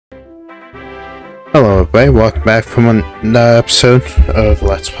Hello everybody, welcome back from another episode of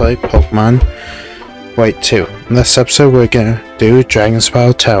Let's Play Pokemon White 2. In this episode we're gonna do Dragon's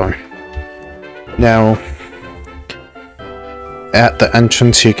Battle Tower. Now, at the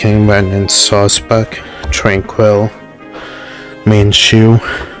entrance you can run in Sawsbuck, Tranquil, Manchu,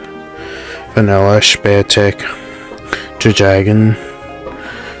 Vanilla, Sparetic, Dragon.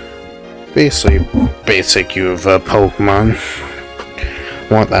 Basically, basic UV Pokemon.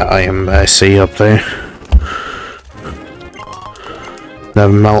 Want that item that I see up there. The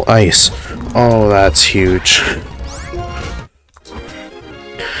Melt Ice. Oh, that's huge.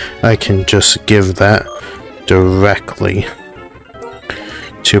 I can just give that directly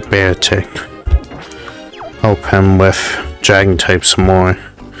to Beartic. Help him with Dragon types more.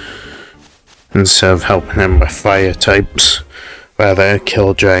 Instead of helping him with Fire types. Rather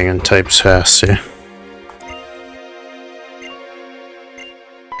kill Dragon types faster.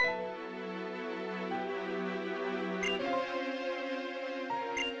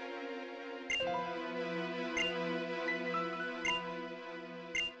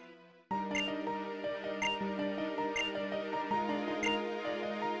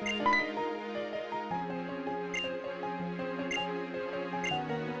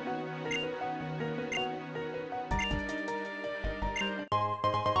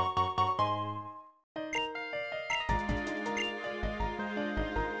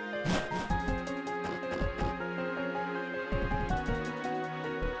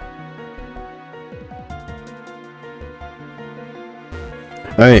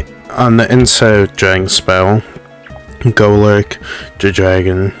 Alright, on the inside of Dragon Spell, Golurk,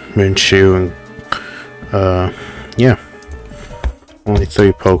 Dragon, Manchu, and yeah. Only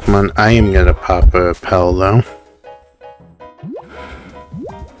 3 Pokemon. I am gonna pop a Repel though.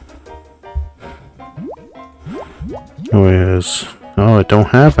 Whereas, oh, I don't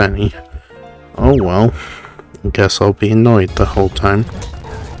have any. Oh well. I guess I'll be annoyed the whole time.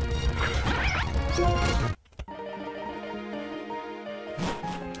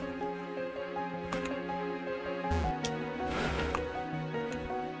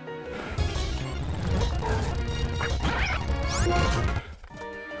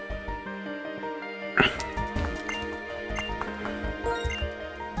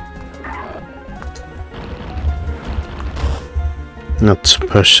 Let's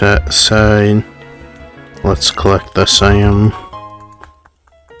push that aside. Let's collect this item.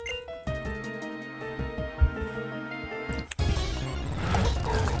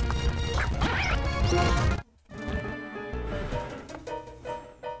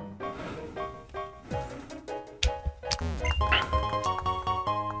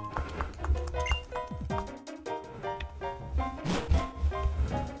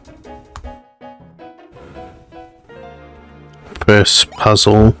 First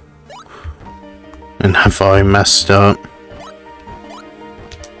puzzle, and have I messed up?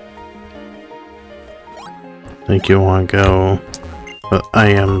 I think you want to go, but I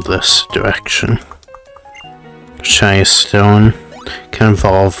am this direction. Shiny Stone can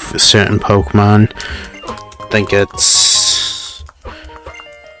evolve certain Pokemon. I think it's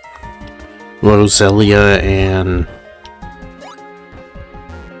Roselia and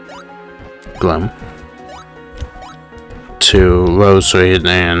Glum. To Roselia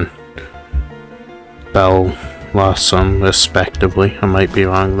and Bell Blossom, respectively. I might be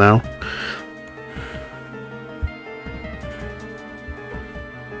wrong though.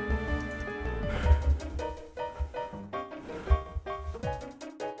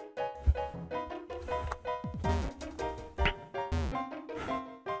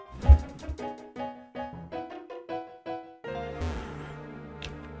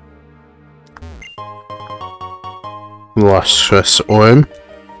 Lustrous Orb,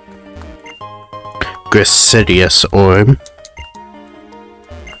 Gracidius Orb,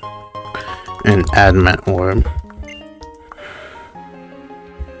 and Adamant Orb.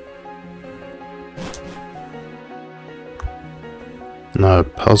 Another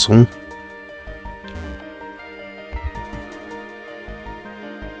puzzle.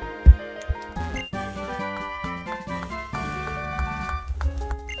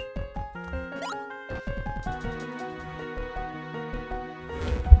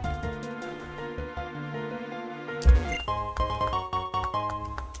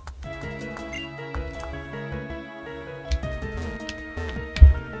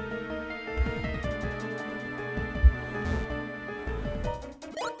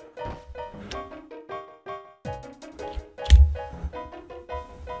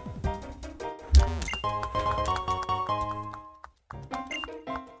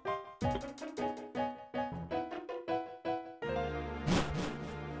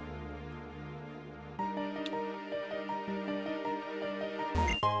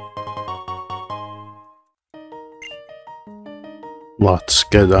 Lots of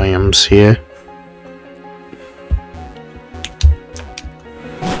good items here.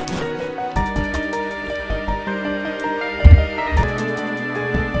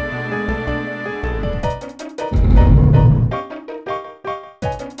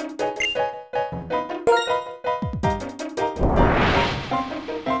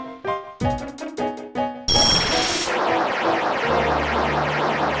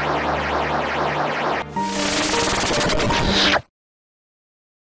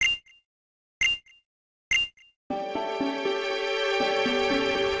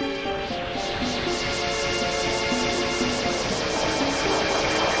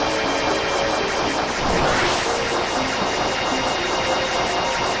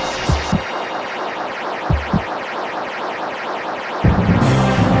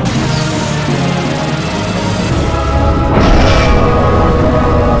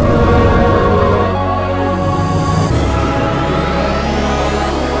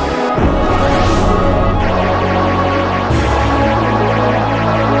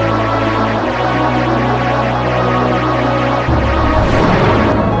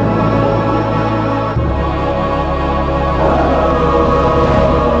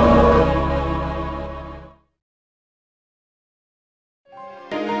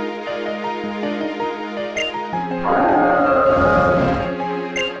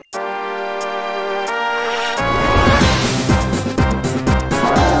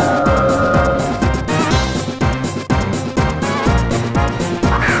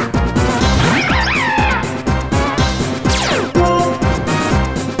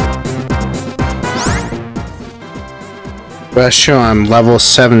 Restaurant level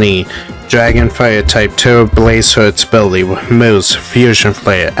 70. Dragon Fire type 2 Blaze for its ability with moves, Fusion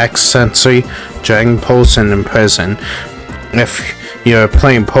Flare, X Sensory, Dragon Pulse, and Imprison. If you're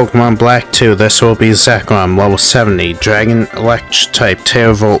playing Pokemon Black 2, this will be Zekrom level 70. Dragon Electric type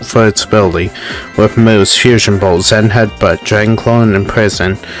Terravolt for its ability with moves, Fusion Bolt, Zen Headbutt, Dragon Claw, and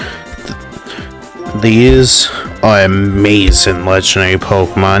Imprison. These are amazing legendary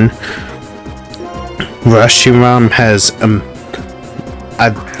Pokemon. Reshiram has, I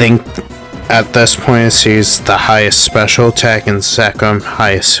think, at this point in the series, the highest special attack, and Zekrom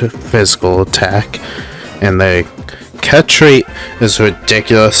highest physical attack. And the catch rate is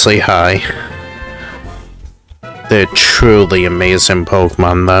ridiculously high. They're truly amazing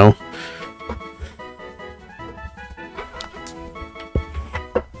Pokemon, though.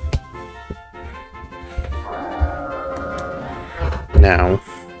 Now,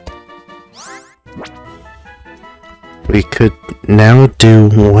 we could now do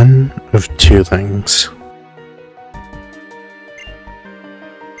one of two things.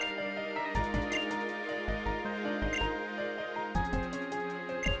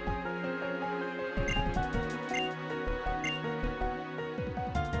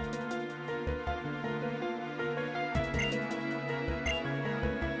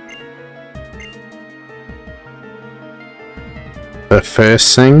 The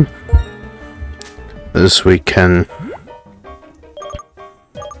first thing is we can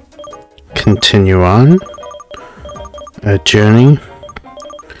continue on a journey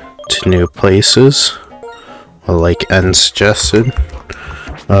to new places, or like N suggested,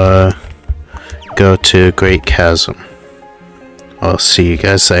 go to Great Chasm. I'll see you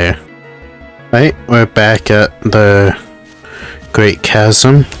guys there. Right, we're back at the Great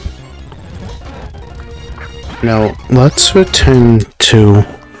Chasm. Now, let's return to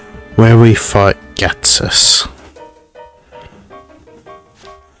where we fought Getsus.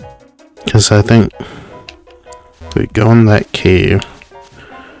 Because I think if we go in that cave,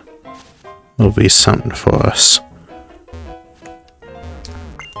 it'll be something for us.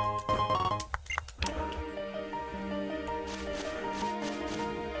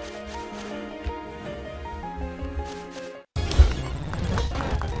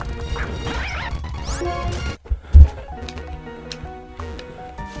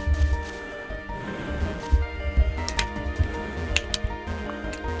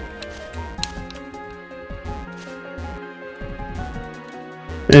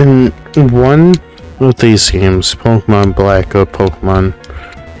 In one of these games, Pokemon Black or Pokemon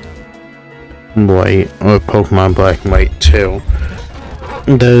White or Pokemon Black and White 2,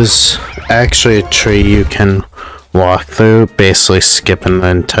 there's actually a tree you can walk through, basically skipping the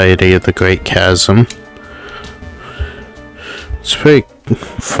entirety of the Great Chasm. It's a pretty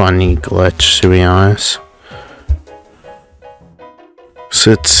funny glitch, to be honest.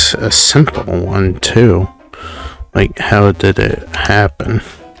 So it's a simple one too. Like, how did it happen?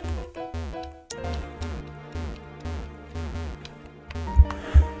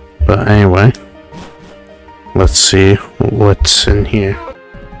 But anyway, let's see what's in here.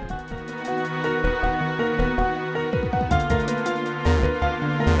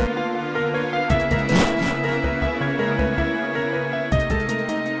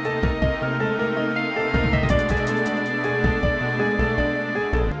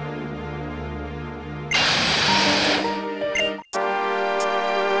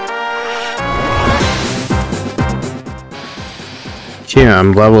 Here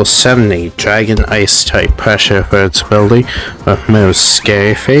I'm level 70, Dragon Ice type, pressure for its ability, removes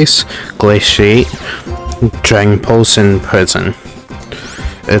Scary Face, Glaciate, Dragon Pulse, and Prison.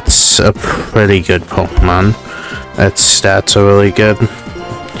 It's a pretty good Pokemon. Its stats are really good.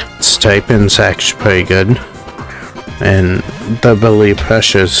 Its typing's actually pretty good. And the ability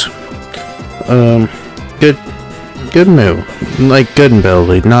pressure's good move. Like, good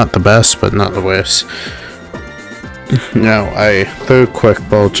ability, not the best, but not the worst. No, I threw Quick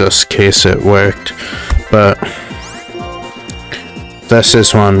Ball just in case it worked, but this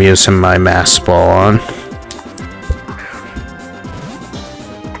is what I'm using my Mass Ball on.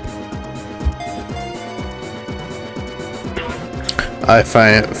 I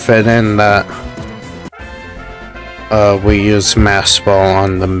find it fitting that we use Mass Ball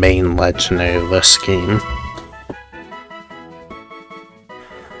on the main legendary of this game.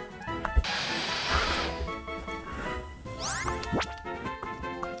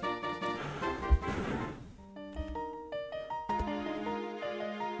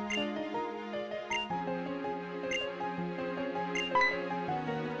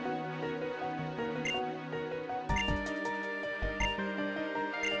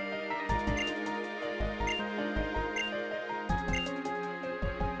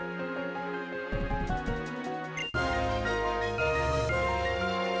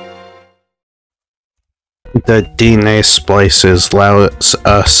 The DNA splices allows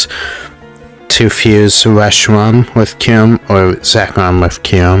us to fuse Reshiram with Kyurem or Zekrom with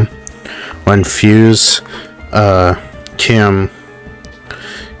Kyurem. When fused, Kyurem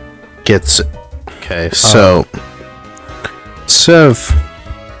gets... Okay, so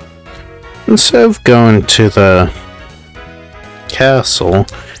instead of going to the castle,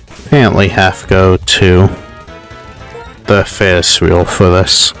 apparently have to go to the Ferris wheel for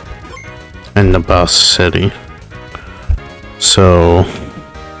this. In the boss city. So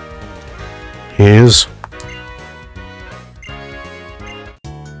here's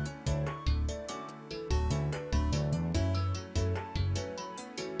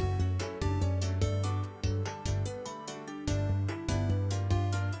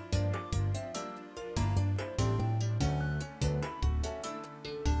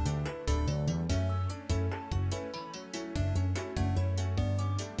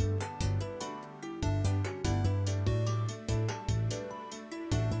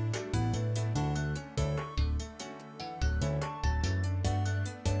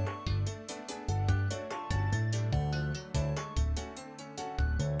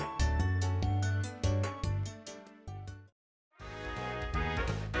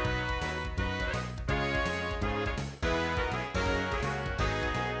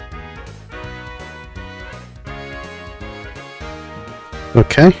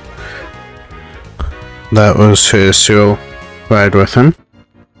okay. That was his to ride with him.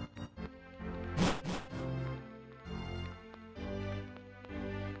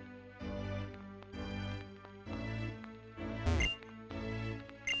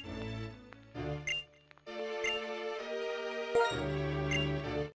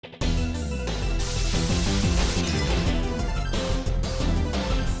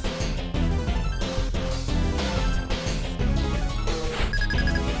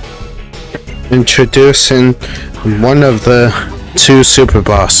 Introducing one of the two super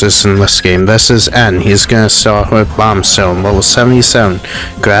bosses in this game. This is N. He's gonna start with Bombstone, level 77,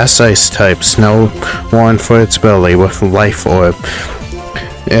 Grass Ice type, Snow Warren for its ability with Life Orb.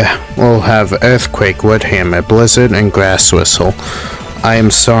 Yeah, we'll have Earthquake, Wood Hammer, Blizzard, and Grass Whistle. I am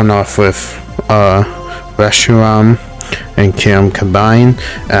starting off with Reshiram and Kyurem combined,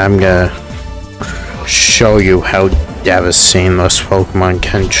 and I'm gonna show you how devastating those Pokemon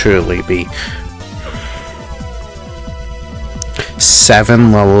can truly be.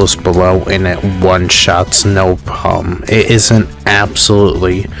 7 levels below and it one-shots no problem. It is an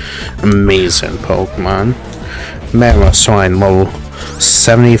absolutely amazing Pokemon. Mamoswine, level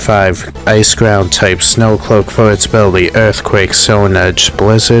 75, Ice Ground type, Snow Cloak for its ability, Earthquake, Stone Edge,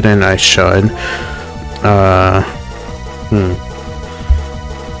 Blizzard, and Ice Shard. I'm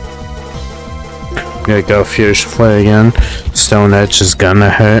gonna go Fusion Flare again. Stone Edge is gonna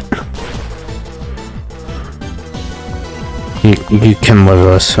hurt. You can live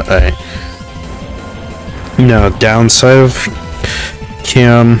with us. Alright. No, downside of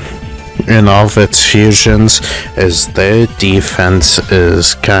Kium in all of its fusions is their defense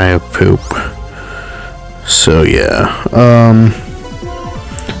is kind of poop. So yeah,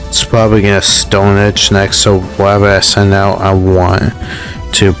 it's probably gonna Stone Edge next, so whatever I send out, I want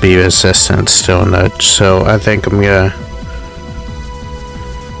to be resistant to Stone Edge. So I think I'm gonna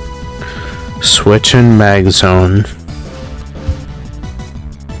switch in Mag Zone.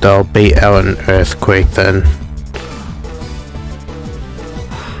 They'll bait out an Earthquake then.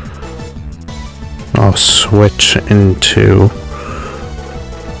 I'll switch into...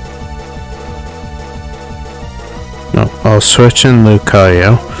 No, I'll switch in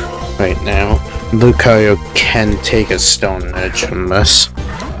Lucario right now. Lucario can take a Stone Edge from this.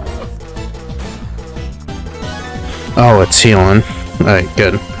 Oh, it's healing. Alright,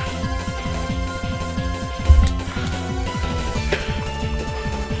 good.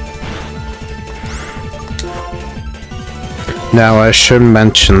 Now I should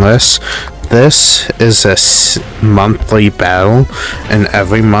mention this. This is a monthly battle, and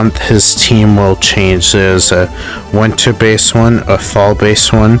every month his team will change. There's a winter-based one, a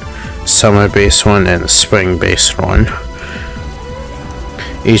fall-based one, summer-based one, and a spring-based one.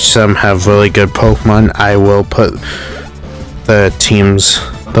 Each of them have really good Pokemon. I will put those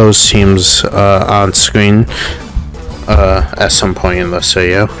teams on screen at some point in this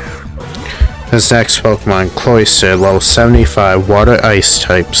video. His next Pokemon, Cloyster, level 75, Water Ice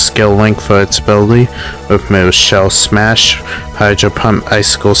type, skill link for its ability with moves Shell Smash, Hydro Pump,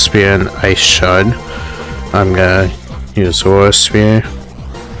 Icicle Spear, and Ice Shard. I'm gonna use Aura Spear.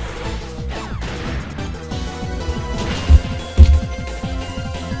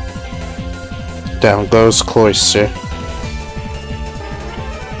 Down goes Cloyster.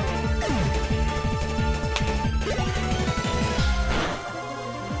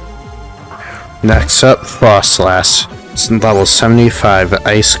 Next up, Frostlass, level 75,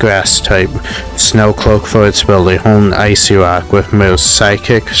 Ice Grass type, Snow Cloak for its ability, Hold Icy Rock with moves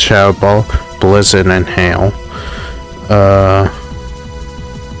Psychic, Shower Ball, Blizzard, and Hail.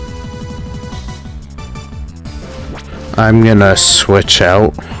 I'm gonna switch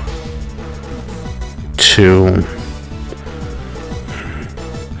out to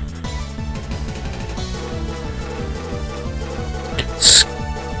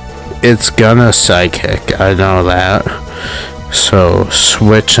it's gonna Psychic, I know that. So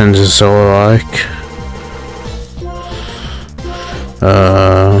switch into Zoroark.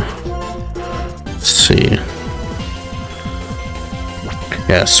 Let's see.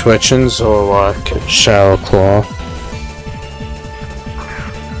 Yeah, switch in Zoroark, Shower Claw.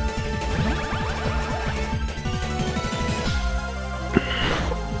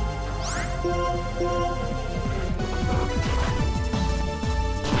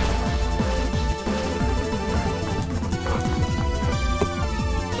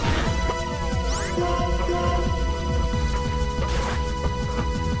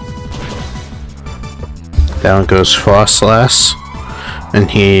 Down goes Frostlass, and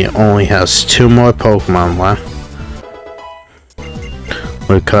he only has 2 more Pokemon left.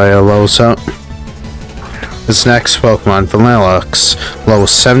 Lucario levels up. His next Pokemon, Vanilluxe, level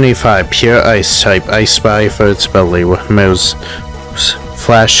 75, pure Ice type, Ice Body for its ability with moves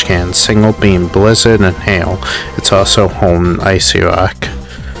Flash Can, Single Beam, Blizzard, and Hail. It's also home Icy Rock.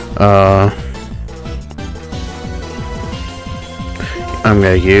 I'm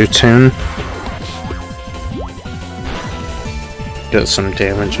gonna U-Tune. Get some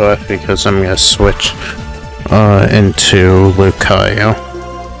damage off because I'm gonna switch into Lucario.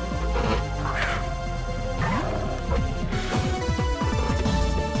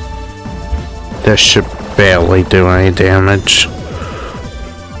 This should barely do any damage.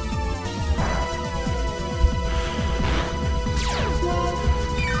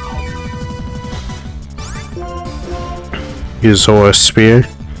 Use Aura Spear.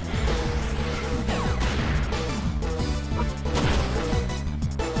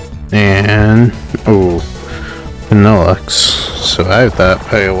 And, ooh, Vanilluxe survived that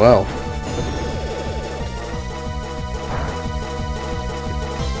pretty well.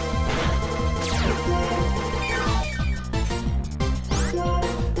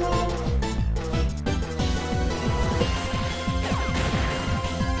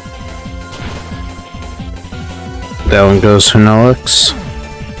 Down goes Vanilluxe.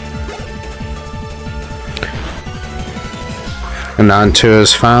 And on to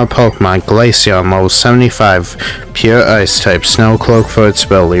his final Pokemon, Glaceon, level 75, pure Ice type, Snow Cloak for its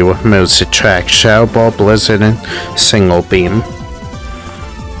ability with moves Attract, Shadow Ball, Blizzard, and Single Beam.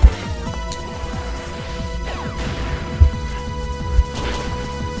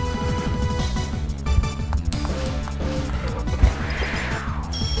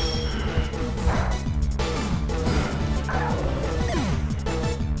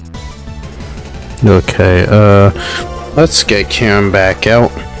 Okay, let's get Karen back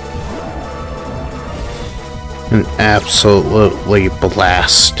out. And absolutely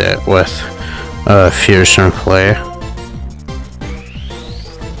blast it with Fusion Flare.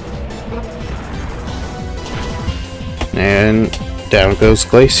 And down goes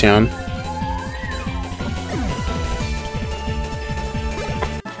Glaceon.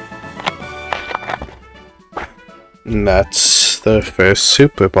 And that's the first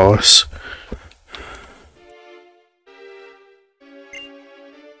super boss.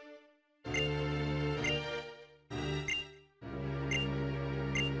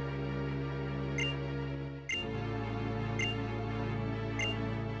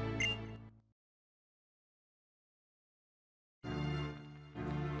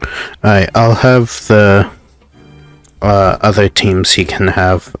 Alright, I'll have the other teams he can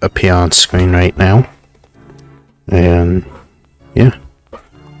have appear on screen right now. And yeah.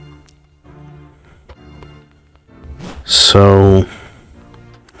 So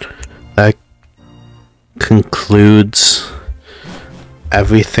that concludes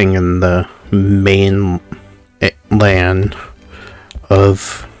everything in the main land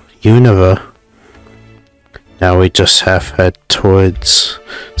of Unova. Now we just have to head towards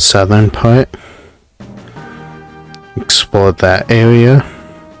southern part, explore that area,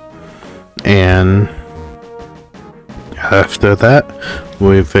 and after that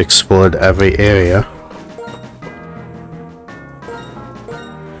we've explored every area.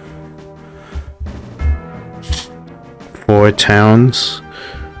 Four towns,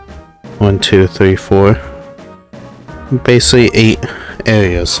 1, 2, 3, 4, basically 8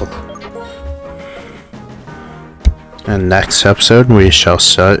 areas. And next episode we shall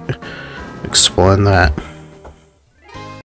start exploring that.